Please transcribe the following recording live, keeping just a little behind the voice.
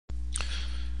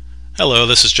Hello,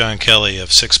 this is John Kelly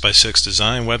of 6x6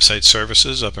 Design Website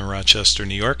Services up in Rochester,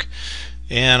 New York,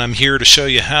 and I'm here to show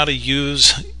you how to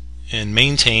use and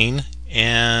maintain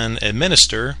and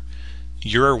administer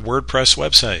your WordPress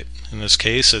website. In this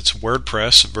case, it's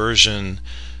WordPress version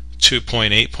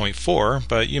 2.8.4,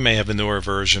 but you may have a newer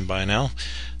version by now.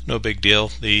 No big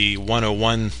deal. The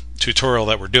 101 tutorial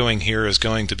that we're doing here is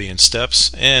going to be in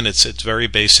steps, and it's very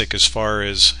basic as far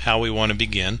as how we want to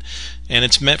begin, and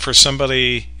it's meant for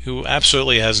somebody who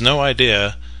absolutely has no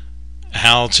idea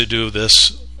how to do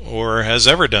this or has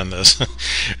ever done this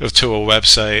to a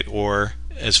website or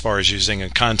as far as using a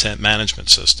content management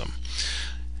system.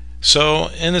 So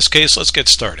in this case, let's get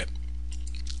started.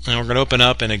 And we're going to open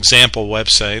up an example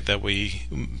website that we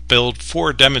build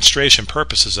for demonstration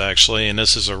purposes actually, and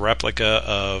this is a replica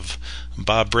of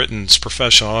Bob Britton's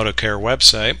professional auto care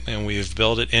website, and we've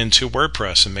built it into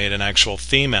WordPress and made an actual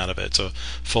theme out of it. It's a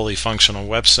fully functional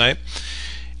website,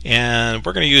 and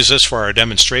we're going to use this for our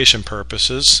demonstration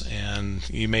purposes. And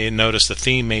you may notice the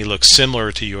theme may look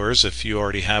similar to yours if you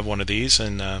already have one of these,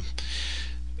 and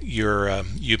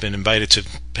you've been invited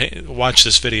to watch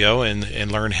this video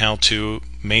and learn how to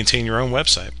maintain your own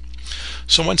website.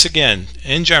 So once again,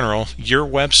 in general, your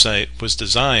website was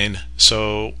designed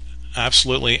so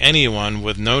absolutely anyone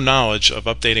with no knowledge of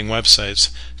updating websites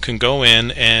can go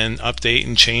in and update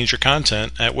and change your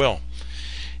content at will.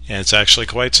 And it's actually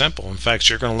quite simple. In fact,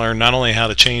 you're going to learn not only how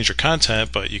to change your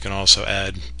content, but you can also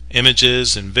add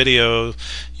images and video.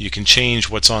 You can change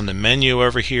what's on the menu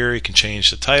over here. You can change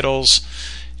the titles,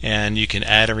 and you can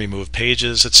add and remove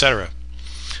pages, etc.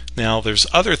 Now there's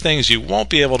other things you won't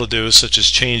be able to do, such as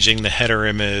changing the header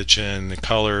image and the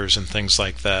colors and things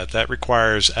like that. That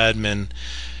requires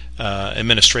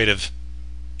administrative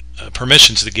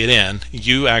permissions to get in.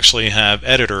 You actually have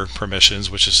editor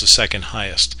permissions, which is the second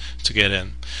highest to get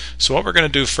in. So what we're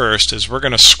going to do first is we're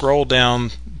going to scroll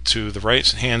down to the right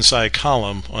hand side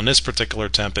column on this particular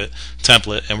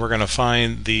template, and we're going to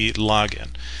find the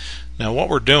login. Now what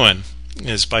we're doing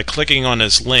is by clicking on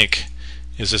this link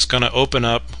is it's going to open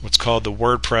up what's called the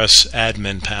WordPress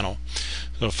admin panel.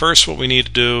 So first what we need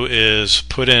to do is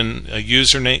put in a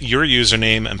username, your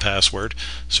username and password,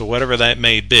 so whatever that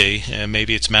may be, and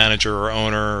maybe it's manager or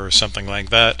owner or something like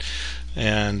that.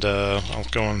 And I'll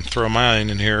go and throw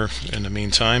mine in here in the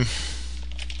meantime.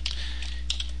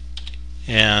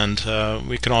 And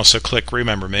we can also click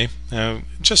Remember Me.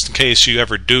 Just in case you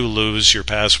ever do lose your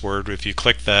password, if you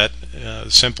click that,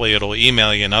 simply it'll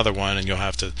email you another one and you'll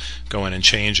have to go in and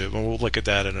change it. We'll look at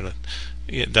that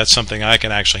that's something I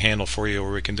can actually handle for you,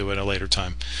 or we can do it at a later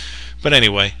time. But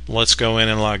anyway, let's go in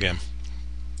and log in.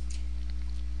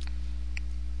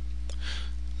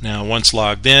 Now once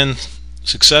logged in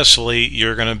successfully,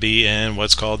 you're going to be in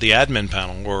what's called the admin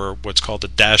panel, or what's called the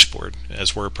dashboard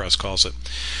as WordPress calls it.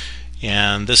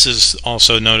 And this is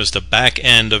also known as the back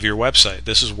end of your website.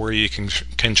 This is where you can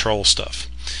control stuff.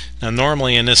 Now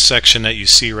normally in this section that you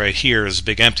see right here is a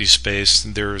big empty space.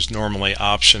 There's normally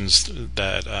options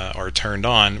that are turned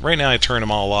on. Right now I turn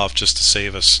them all off just to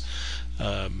save us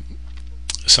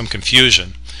some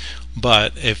confusion.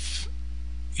 But if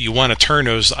you want to turn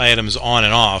those items on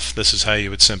and off, this is how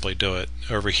you would simply do it.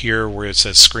 Over here where it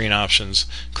says Screen Options,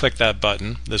 click that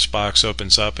button. This box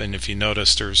opens up, and if you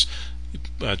notice there's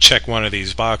check one of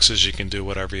these boxes, you can do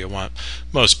whatever you want.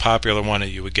 Most popular one that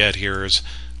you would get here is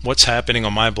what's happening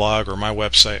on my blog or my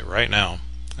website right now.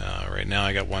 Right now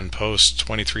I got one post,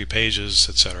 23 pages,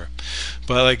 etc.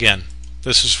 But again,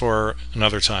 this is for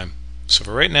another time. So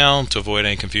for right now, to avoid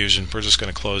any confusion, we're just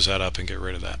going to close that up and get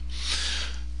rid of that.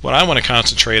 What I want to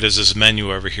concentrate is this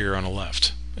menu over here on the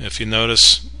left. If you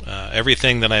notice,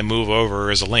 everything that I move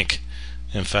over is a link.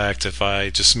 In fact, if I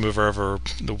just move over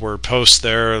the word post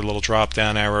there, a little drop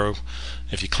down arrow,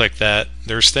 if you click that,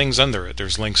 there's things under it,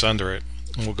 there's links under it.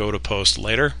 And we'll go to post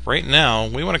later. Right now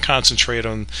we want to concentrate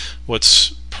on what's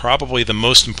probably the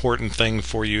most important thing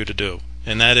for you to do,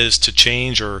 and that is to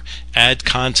change or add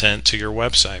content to your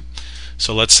website.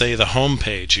 So let's say the home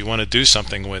page, you want to do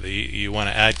something with it, you want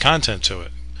to add content to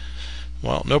it.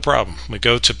 Well, no problem. We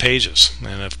go to pages,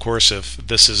 and of course if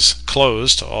this is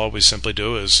closed, all we simply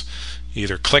do is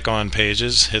either click on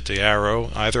pages, hit the arrow,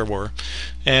 either or,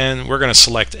 and we're going to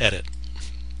select edit.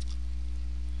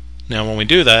 Now when we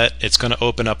do that, it's going to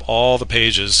open up all the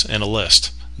pages in a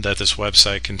list that this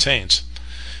website contains.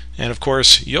 And of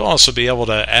course you'll also be able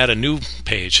to add a new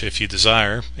page if you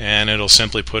desire, and it'll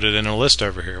simply put it in a list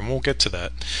over here, and we'll get to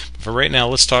that. But for right now,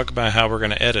 let's talk about how we're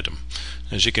going to edit them.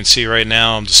 As you can see right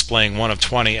now, I'm displaying one of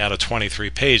 20 out of 23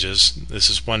 pages. This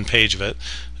is one page of it.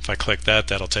 If I click that,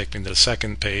 that'll take me to the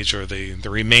second page, or the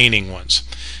remaining ones.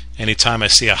 Anytime I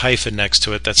see a hyphen next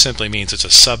to it, that simply means it's a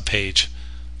subpage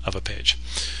of a page.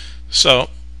 So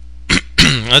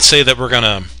let's say that we're going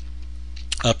to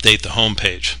update the home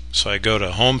page. So I go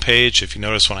to home page. If you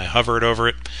notice when I hover it over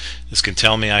it, this can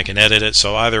tell me I can edit it.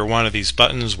 So either one of these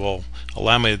buttons will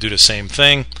allow me to do the same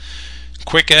thing.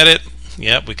 Quick edit,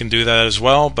 yep, we can do that as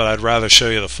well, but I'd rather show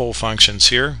you the full functions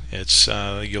here. It's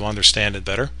you'll understand it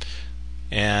better.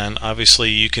 And obviously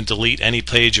you can delete any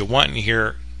page you want in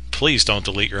here. Please don't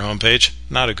delete your home page.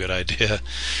 Not a good idea.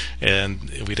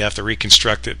 And we'd have to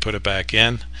reconstruct it, put it back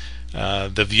in.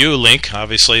 The view link,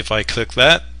 obviously if I click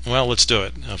that, well, let's do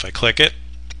it. If I click it,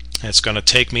 it's going to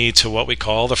take me to what we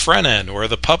call the front end or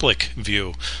the public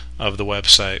view of the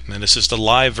website. And this is the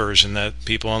live version that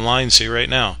people online see right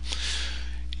now.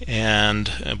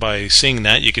 And by seeing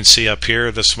that, you can see up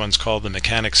here, this one's called the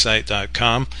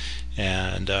mechanicsite.com.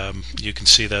 And you can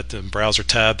see that the browser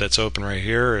tab that's open right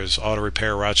here is Auto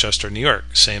Repair Rochester, New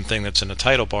York. Same thing that's in the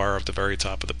title bar of the very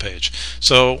top of the page.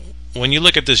 So when you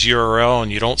look at this URL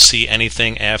and you don't see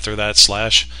anything after that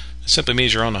slash, it simply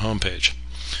means you're on the home page.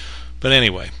 But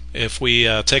anyway, if we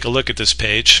take a look at this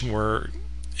page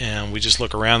and we just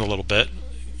look around a little bit,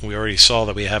 we already saw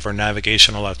that we have our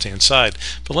navigation on the left hand side.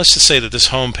 But let's just say that this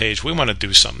home page, we want to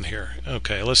do something here.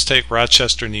 Okay, let's take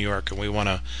Rochester, New York, and we want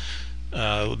to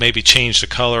maybe change the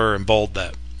color and bold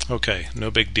that. Okay, no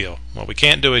big deal. Well, we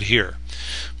can't do it here.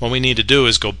 What we need to do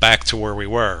is go back to where we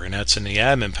were, and that's in the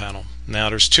admin panel. Now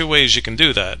there's two ways you can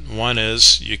do that. One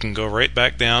is you can go right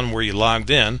back down where you logged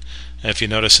in, and if you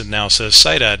notice it now says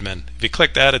Site Admin. If you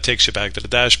click that, it takes you back to the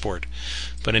dashboard.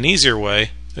 But an easier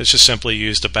way is just simply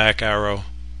use the back arrow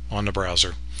on the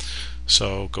browser.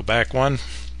 So go back one.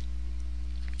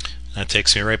 That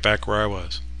takes me right back where I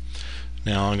was.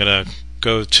 Now I'm going to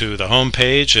go to the home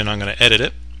page and I'm going to edit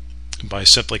it by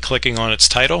simply clicking on its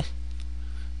title.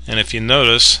 And if you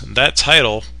notice, that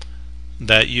title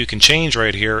that you can change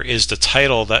right here is the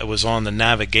title that was on the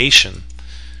navigation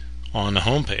on the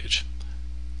home page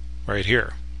right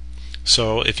here.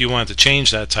 So if you wanted to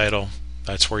change that title,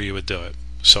 that's where you would do it.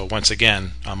 So once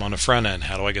again, I'm on the front end.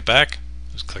 How do I get back?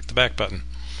 Just click the back button.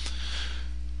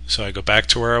 So I go back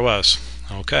to where I was.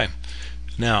 Okay.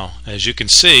 Now, as you can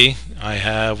see, I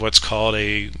have what's called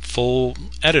a full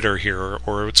editor here,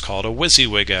 or what's called a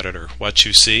Wysiwyg editor. What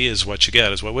you see is what you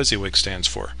get, is what Wysiwyg stands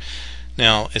for.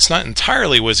 Now, it's not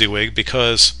entirely Wysiwyg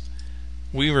because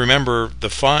we remember the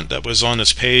font that was on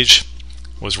this page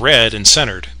was red and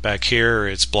centered. Back here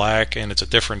it's black and it's a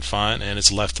different font and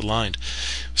it's left aligned.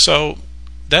 So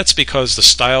that's because the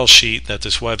style sheet that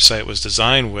this website was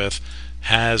designed with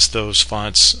has those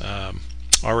fonts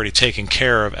already taken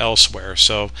care of elsewhere.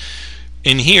 So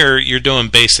in here you're doing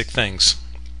basic things.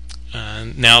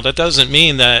 Now that doesn't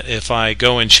mean that if I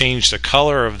go and change the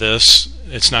color of this,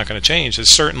 it's not going to change. It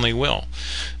certainly will.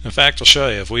 In fact, I'll show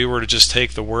you. If we were to just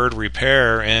take the word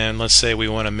repair and let's say we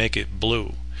want to make it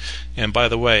blue. And by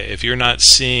the way, if you're not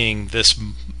seeing this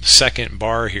second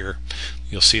bar here,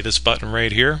 you'll see this button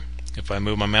right here. If I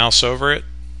move my mouse over it,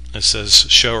 it says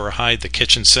show or hide the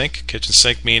kitchen sink. Kitchen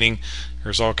sink meaning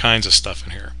there's all kinds of stuff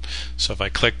in here. So if I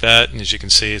click that, and as you can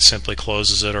see, it simply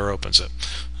closes it or opens it.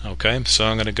 Okay, so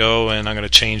I'm going to go and I'm going to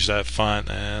change that font,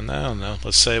 and I don't know,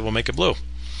 let's say we'll make it blue.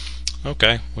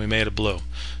 Okay, we made it blue.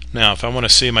 Now if I want to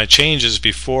see my changes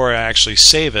before I actually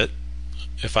save it,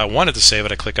 if I wanted to save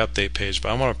it, I click Update Page, but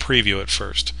I want to preview it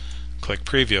first. Click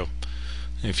Preview.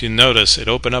 And if you notice, it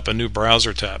opened up a new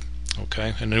browser tab,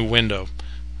 okay, a new window.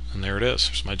 And there it is.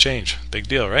 There's my change. Big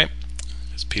deal, right?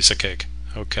 It's a piece of cake.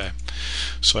 Okay.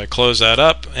 So I close that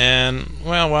up, and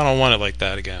well, I don't want it like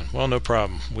that again. Well, no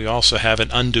problem. We also have an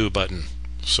undo button.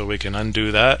 So we can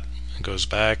undo that. It goes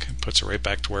back, puts it right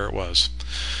back to where it was.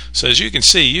 So as you can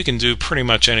see, you can do pretty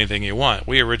much anything you want.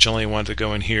 We originally wanted to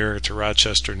go in here to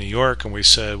Rochester, New York, and we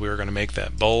said we were going to make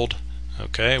that bold.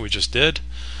 Okay, we just did.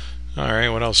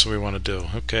 Alright, what else do we want to do?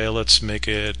 Okay, let's make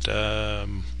it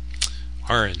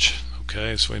orange.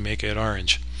 Okay, so we make it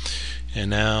orange. And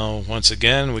now, once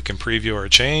again, we can preview our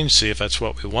change, see if that's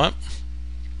what we want.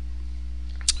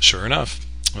 Sure enough.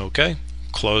 Okay,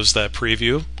 close that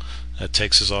preview. That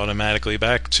takes us automatically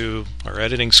back to our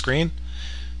editing screen.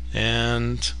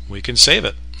 And we can save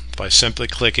it by simply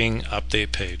clicking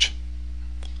Update Page.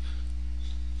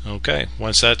 Okay,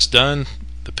 once that's done,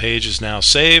 the page is now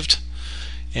saved.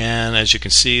 And as you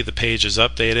can see, the page is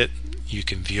updated. You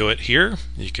can view it here,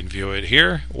 you can view it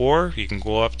here, or you can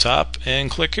go up top and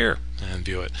click here and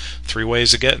view it. 3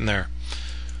 ways of getting there.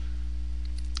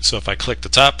 So if I click the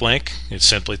top link, it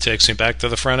simply takes me back to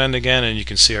the front end again, and you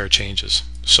can see our changes.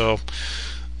 So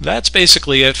That's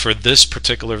basically it for this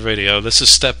particular video. This is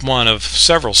step one of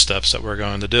several steps that we're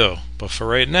going to do. But for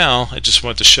right now, I just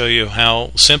want to show you how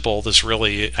simple this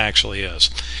really actually is.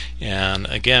 And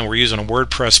again, we're using a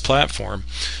WordPress platform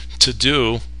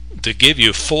to give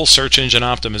you full search engine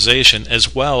optimization,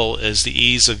 as well as the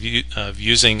ease of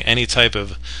using any type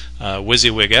of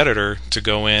Wysiwyg Editor to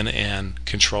go in and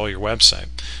control your website.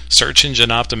 Search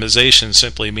engine optimization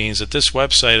simply means that this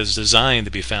website is designed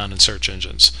to be found in search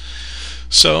engines.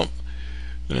 So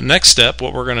in the next step,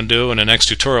 what we're going to do in the next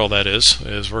tutorial, that is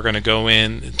we're going to go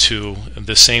into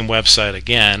the same website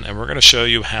again, and we're going to show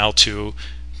you how to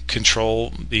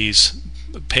control these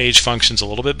page functions a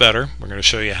little bit better. We're going to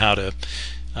show you how to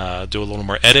do a little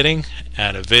more editing,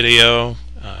 add a video,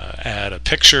 add a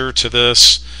picture to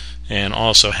this, and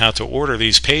also how to order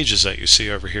these pages that you see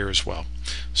over here as well.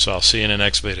 So I'll see you in the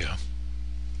next video.